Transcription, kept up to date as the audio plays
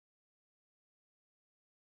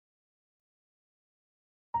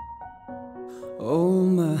Oh,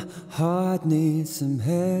 my heart needs some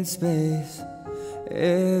headspace.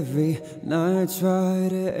 Every night try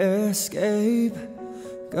to escape.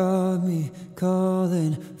 Got me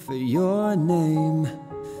calling for your name.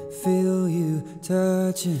 Feel you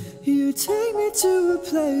touching. You take me to a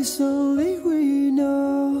place only we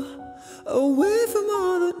know, away from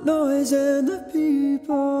all the noise and the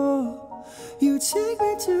people. You take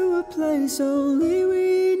me to a place only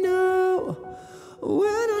we know. When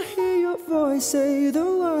I hear your voice, say the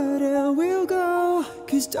word and we'll go.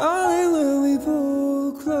 'Cause darling, when we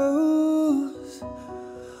pull close,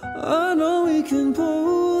 I know we can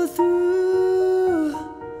pull through.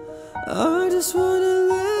 I just wanna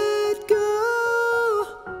let go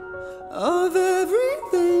of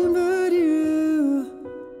everything but you.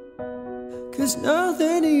 'Cause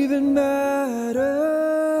nothing even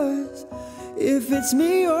matters if it's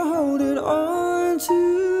me you're holding on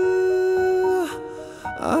to.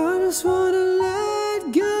 I just wanna let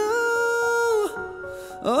go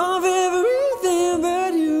of everything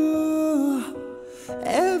but you.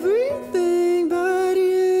 Everything but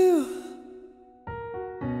you.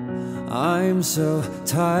 I'm so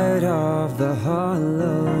tired of the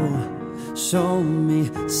hollow. Show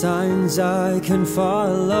me signs I can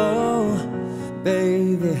follow.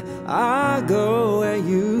 Baby, I go where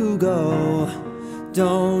you go.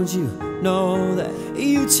 Don't you know that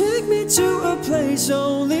you take me to a place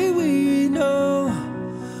only we know?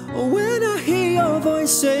 When I hear your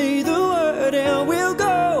voice, say the word and we'll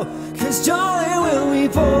go. 'Cause darling, when we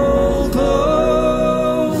pull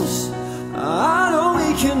close, I know we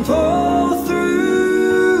can pull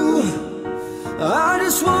through. I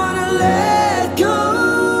just wanna let go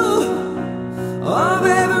of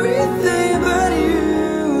everything but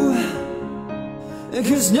you.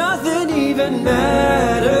 'Cause nothing even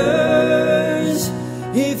matters